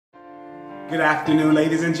Good afternoon,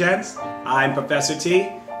 ladies and gents. I'm Professor T,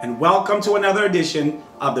 and welcome to another edition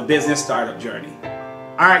of the Business Startup Journey.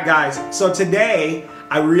 All right, guys, so today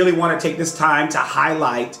I really want to take this time to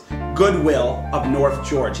highlight Goodwill of North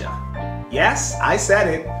Georgia. Yes, I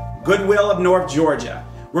said it, Goodwill of North Georgia.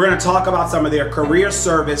 We're going to talk about some of their career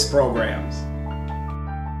service programs.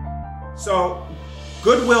 So,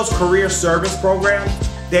 Goodwill's career service program,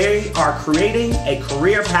 they are creating a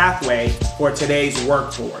career pathway for today's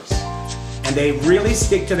workforce. And they really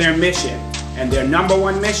stick to their mission. And their number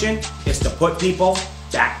one mission is to put people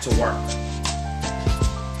back to work.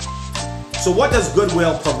 So what does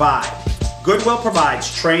Goodwill provide? Goodwill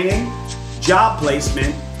provides training, job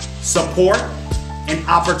placement, support, and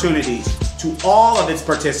opportunities to all of its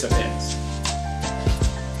participants.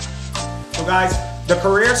 So guys, the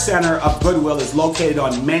Career Center of Goodwill is located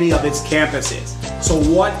on many of its campuses. So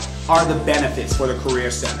what are the benefits for the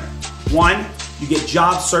Career Center? One, you get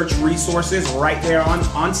job search resources right there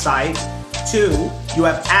on site. 2, you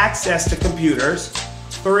have access to computers.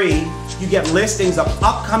 3, you get listings of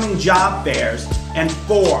upcoming job fairs. And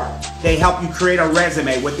 4, they help you create a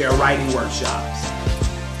resume with their writing workshops.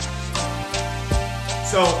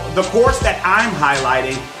 So the course that I'm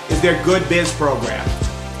highlighting is their GoodBiz program.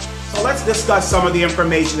 So let's discuss some of the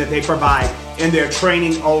information that they provide in their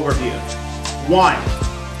training overview.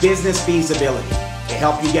 1, business feasibility. They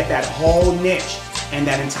help you get that whole niche and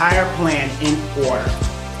that entire plan in order.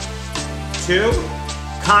 2,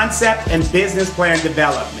 concept and business plan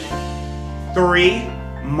development. 3,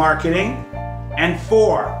 marketing. And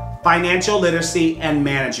 4, financial literacy and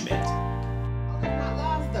management. Okay, not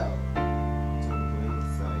lost though.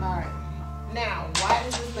 All right. Now, why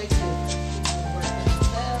does this make sense? People work for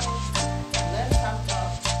themselves. Let's talk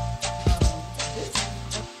about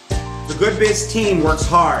The GoodBiz team works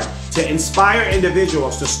hard to inspire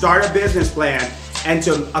individuals to start a business plan and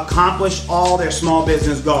to accomplish all their small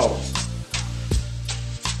business goals.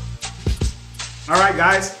 All right,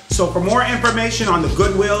 guys, so for more information on the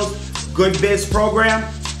Goodwill's GoodBiz program,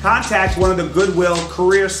 contact one of the Goodwill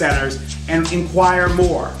Career Centers and inquire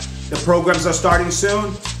more. The programs are starting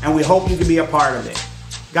soon, and we hope you can be a part of it.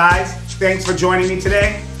 Guys, thanks for joining me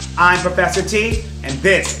today. I'm Professor T, and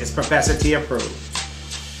this is Professor T Approved.